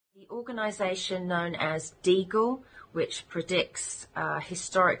The organisation known as DEAGLE, which predicts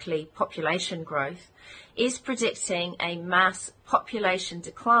historically population growth, is predicting a mass population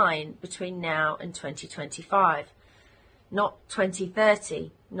decline between now and 2025. Not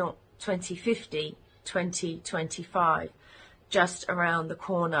 2030, not 2050, 2025, just around the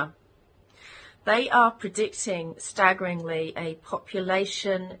corner. They are predicting staggeringly a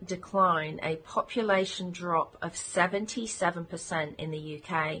population decline, a population drop of 77% in the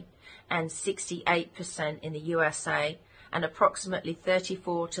UK and 68% in the USA, and approximately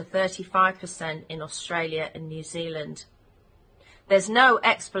 34 to 35% in Australia and New Zealand. There's no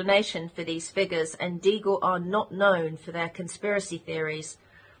explanation for these figures, and DEAGLE are not known for their conspiracy theories.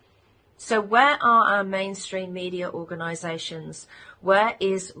 So where are our mainstream media organizations? Where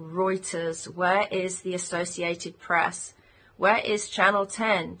is Reuters? Where is the Associated Press? Where is Channel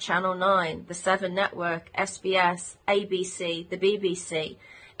 10, Channel 9, the 7 Network, SBS, ABC, the BBC,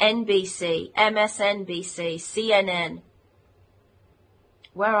 NBC, MSNBC, CNN?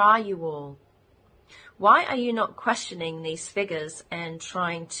 Where are you all? Why are you not questioning these figures and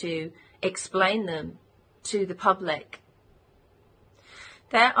trying to explain them to the public?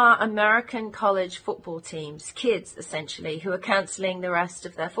 There are American college football teams, kids essentially, who are cancelling the rest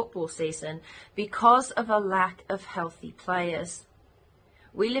of their football season because of a lack of healthy players.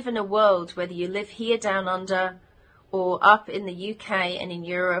 We live in a world, whether you live here down under or up in the UK and in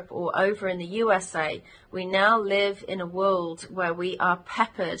Europe or over in the USA, we now live in a world where we are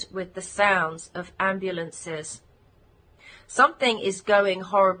peppered with the sounds of ambulances. Something is going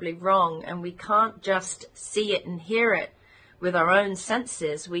horribly wrong, and we can't just see it and hear it with our own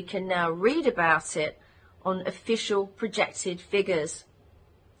senses. We can now read about it on official projected figures.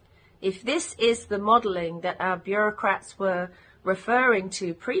 If this is the modelling that our bureaucrats were referring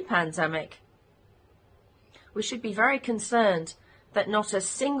to pre-pandemic, we should be very concerned that not a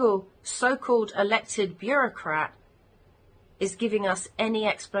single so-called elected bureaucrat is giving us any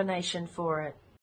explanation for it.